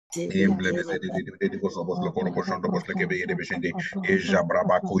Emblebesede bosobos lokoro boshando bosle kebe yede beshende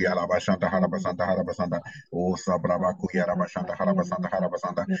ejabraba kuyala bashanda harabasanda harabasanda o sabraba kuyala bashanda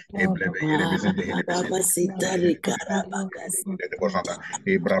harabasanda emblebe yede besende hede besende de bosanda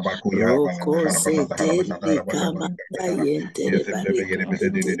ebraba kuyala bashanda harabasanda ezeblebe yede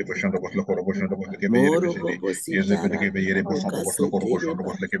besende de boshando bos lokoro boshando bosle kebe yede besende ezeblebe kebe yede boshando bos lokoro boshando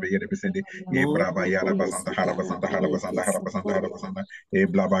bosle kebe yede besende ebraba yala basanda harabasanda e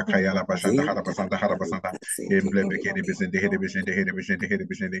blaba kayala bashanda harabasanda emblebe kede besende hede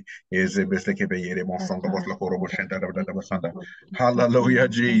besende eze besle kebe yere monsondo bosla koro boshenda da basanda. Hallelujah,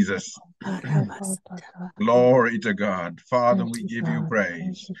 Jesus. Glory to God. Father, we give you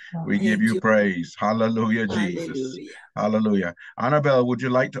praise. We give you praise. Hallelujah, Jesus. Hallelujah. Annabelle, would you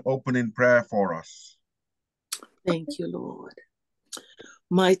like to open in prayer for us? Thank you, Lord.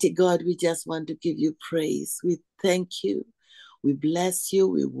 Mighty God, we just want to give you praise. We thank you. We bless you.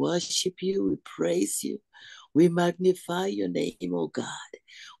 We worship you. We praise you. We magnify your name, oh God.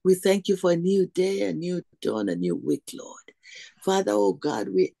 We thank you for a new day, a new dawn, a new week, Lord. Father, oh God,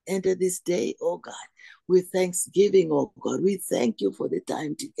 we enter this day, oh God, with thanksgiving, oh God. We thank you for the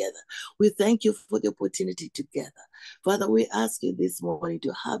time together. We thank you for the opportunity together. Father, we ask you this morning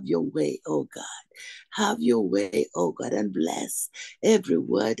to have your way, oh God. Have your way, oh God, and bless every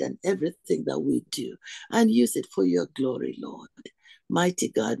word and everything that we do and use it for your glory, Lord. Mighty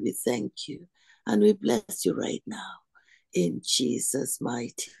God, we thank you and we bless you right now in Jesus'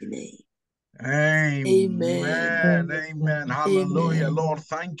 mighty name. Amen. Amen. Hallelujah. Amen. Lord,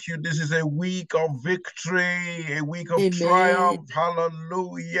 thank you. This is a week of victory, a week of triumph.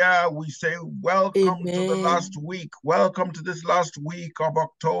 Hallelujah. We say welcome to the last week. Welcome to this last week of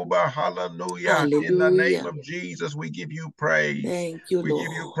October. Hallelujah. In the name of Jesus, we give you praise. Thank you, we Lord.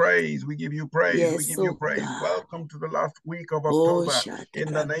 give you praise. We give you praise. Yes, we give you praise. God. Welcome to the last week of October.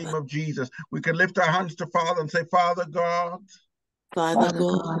 In the name of Jesus. We can lift our hands to Father and say, Father God. Father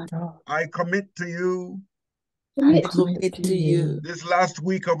God, I commit to you. I commit to you this last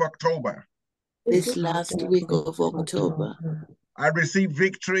week of October. This last week of October. I receive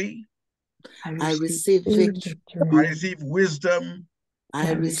victory. I receive victory. I receive wisdom.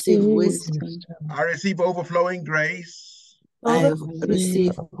 I receive wisdom. I receive overflowing grace. I have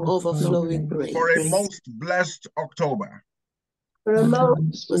received overflowing grace. For a most blessed October. For a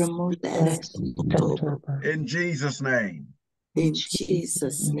most blessed October. In Jesus' name. In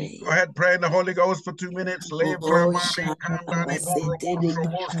Jesus' name. Go ahead, pray in the Holy Ghost for 2 minutes. Rebebe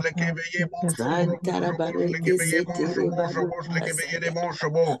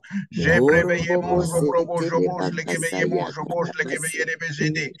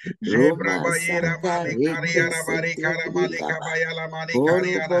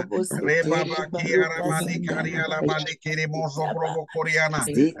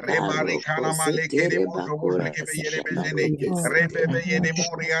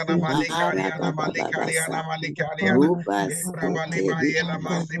Moriana Malikariana Malikariana Malikariana Ebrabalibayela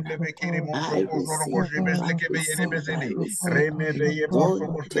Masible Bekiri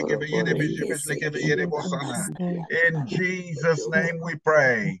In Jesus' name we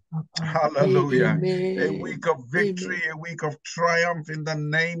pray. Hallelujah. A week of victory, a week of triumph in the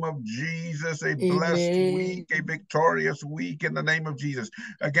name of Jesus, a blessed week, a victorious week in the name of Jesus.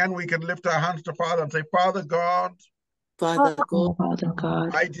 Again, we can lift our hands to Father and say, Father God, Father God,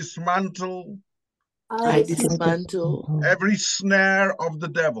 I dismantle every snare of the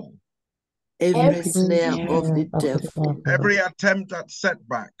devil, every snare of the devil, every attempt at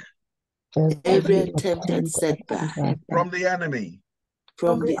setback, every attempt at setback from the enemy,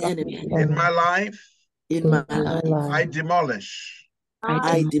 in my life, I demolish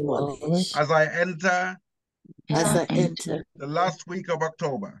as I enter the last week of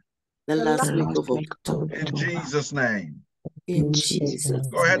October. In Jesus' name. In Jesus.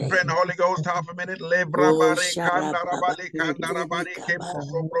 Go ahead, pray in the Holy Ghost, half a minute.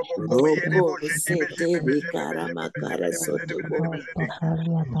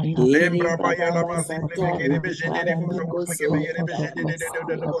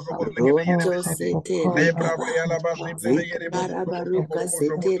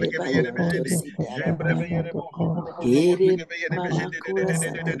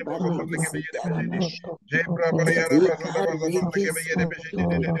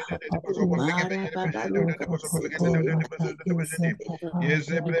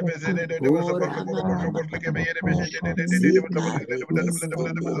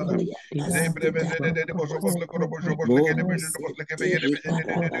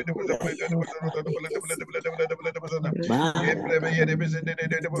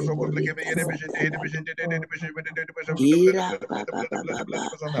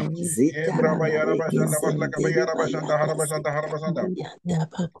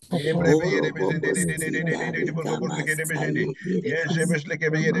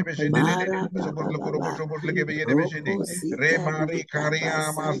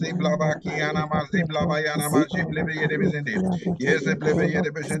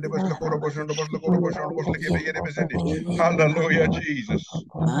 Hallelujah, Jesus.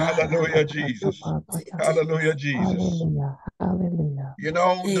 Hallelujah, Jesus. Hallelujah, Jesus. Hallelujah. You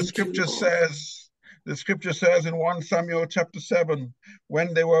know, the scripture says in 1 Samuel chapter 7,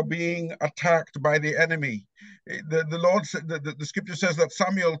 when they were being attacked by the enemy, the Lord said, the scripture says that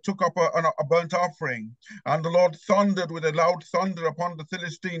Samuel took up a burnt offering, and the Lord thundered with a loud thunder upon the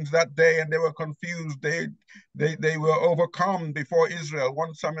Philistines that day, and they were confused. They were overcome before Israel.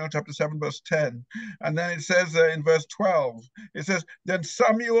 1 Samuel chapter 7 verse 10. And then it says in verse 12, it says, then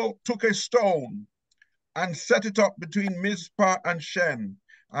Samuel took a stone and set it up between Mizpah and Shen,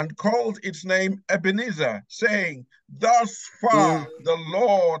 and called its name Ebenezer, saying, thus far the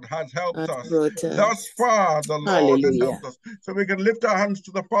Lord has helped us. Thus far the Lord has helped us. So we can lift our hands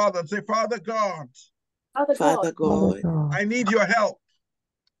to the Father and say, Father God, I need your help.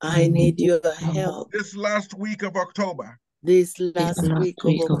 I need your help. This last week of October. This last week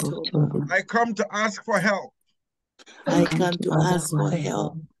of October. I come to ask for help. I come to ask for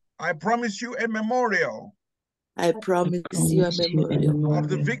help. I promise you a memorial. I promise you a memorial of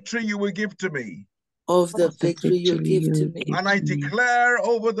the victory you will give to me. Of the victory you give to me. And I declare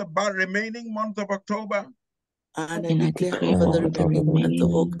over the remaining month of October. And I declare over the remaining month of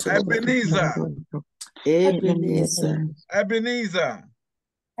October. Ebenezer. Ebenezer. Ebenezer.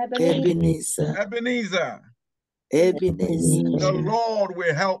 Ebenezer. Ebenezer. Ebenezer. The Lord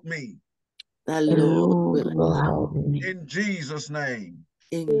will help me. The Lord will help me. In Jesus' name.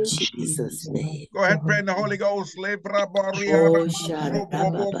 In Jesus' name. Go ahead, pray in the Holy Ghost. My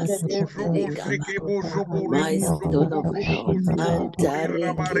stone of house.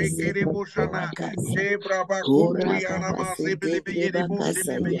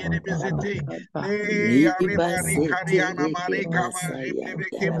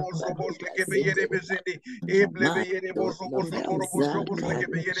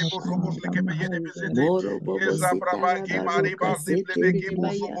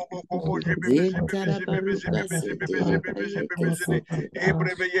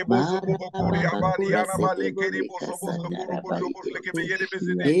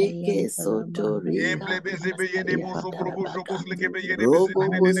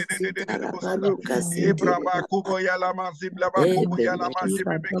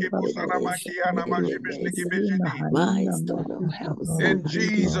 In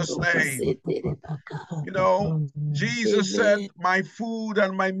Jesus' name. You know, Jesus said, my food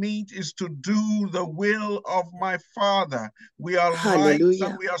and my meat is to do the will of my Father. We are lights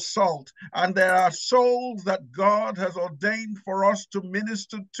and we are salt. And there are souls that God has ordained for us to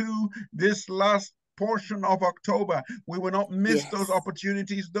minister to this last portion of October. We will not miss those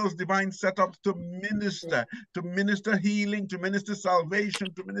opportunities, those divine setups to minister healing, to minister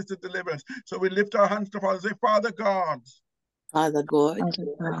salvation, to minister deliverance. So we lift our hands to Father and say, Father God,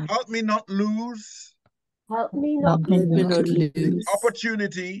 help me not lose. Help me not lose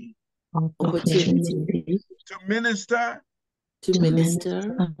opportunity to minister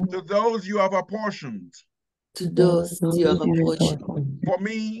to those you have apportioned. To those you have apportioned. For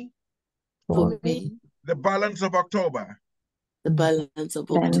me, the balance of October. The balance of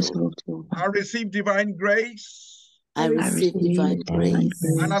October. I receive divine grace. I receive divine grace.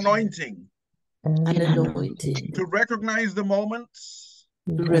 An anointing. An anointing. To recognize the moments.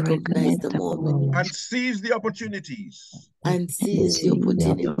 To recognize the moment. And seize the opportunities. And seize the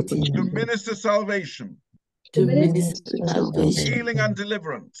opportunity. To minister salvation. To minister salvation. Healing and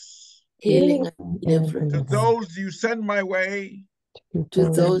deliverance. Healing and deliverance. To those you send my way. To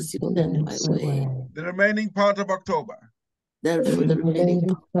those you send my way. The remaining part of October. For the remaining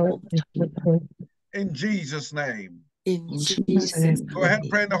part of October. In Jesus' name. In Jesus' name. Go ahead and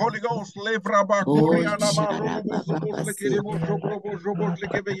pray in the Holy Ghost.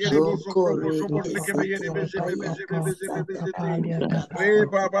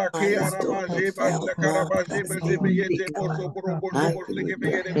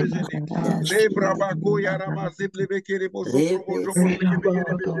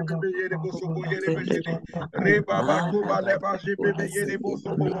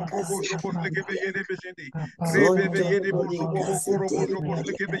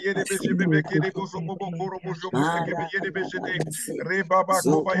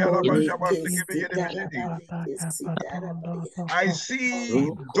 I see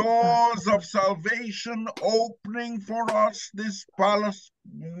doors of salvation opening for us this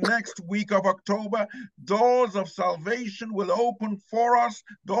next week of October. Doors of salvation will open for us.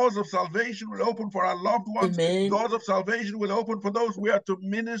 Doors of salvation will open for our loved ones. Amen. Doors of salvation will open for those we are to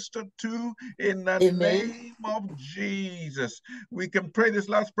minister to in the name of Jesus. We can pray this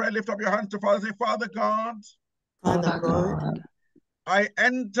last prayer. Lift up your hands to Father. Say, Father God, I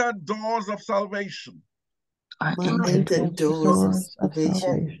enter doors of salvation. I enter doors of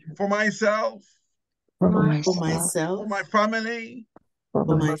salvation for myself, for myself, for my family, for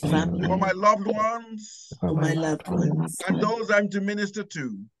my family, for my loved ones, and those I'm to minister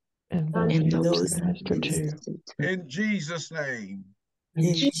to. And those in Jesus' name.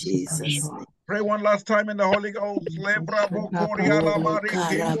 In Jesus' name. Pray one last time in the Holy Ghost.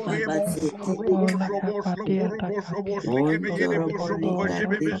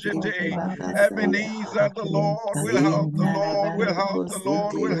 Ebenezer, the Lord will help, the Lord will help, the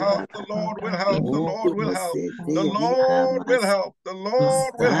Lord will help, the Lord will help, the Lord will help, the Lord will help, the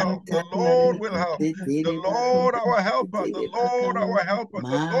Lord will help, the Lord will help, the Lord our helper, the Lord our helper,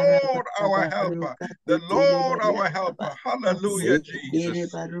 the Lord our helper, the Lord our helper. Hallelujah,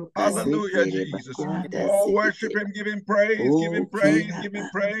 Jesus. Hallelujah, Jesus. Oh, worship him, give him praise, give him praise, give him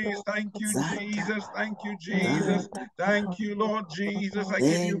praise. Thank you, Jesus. Thank you, Jesus. Thank you, Lord Jesus. I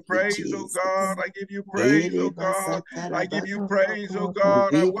give you praise, oh God. I give you praise, oh God. I give you praise, oh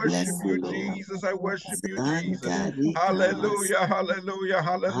God. I worship you, Jesus. I worship you, Jesus. Hallelujah, hallelujah,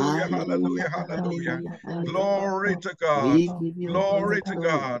 hallelujah, hallelujah, hallelujah. Glory to God. Glory to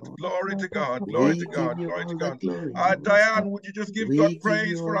God. Glory to God. Glory to God. Glory to God. Diane, would you just give God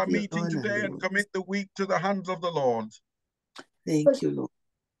praise for our meeting today and commit the week to the hands of the Lord? Thank you, Lord.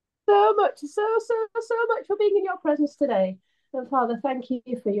 So much for being in your presence today. And Father, thank you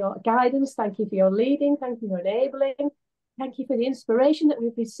for your guidance. Thank you for your leading. Thank you for enabling. Thank you for the inspiration that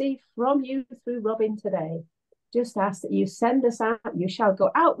we've received from you through Robin today. Just ask that you send us out. You shall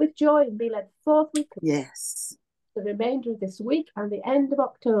go out with joy and be led forth with the remainder of this week and the end of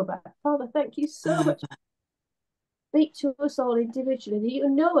October. Father, thank you so much. Speak to us all individually. You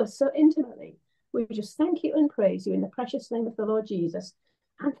know us so intimately. We just thank you and praise you in the precious name of the Lord Jesus,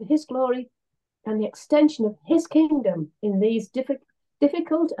 and for his glory and the extension of his kingdom in these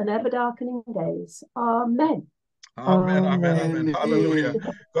difficult and ever-darkening days. Amen. Amen, amen, amen. Hallelujah.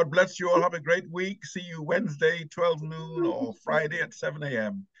 God bless you all. Have a great week. See you Wednesday, 12 noon, or Friday at 7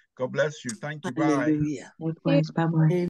 a.m. God bless you. Thank you. Bye. Bye-bye.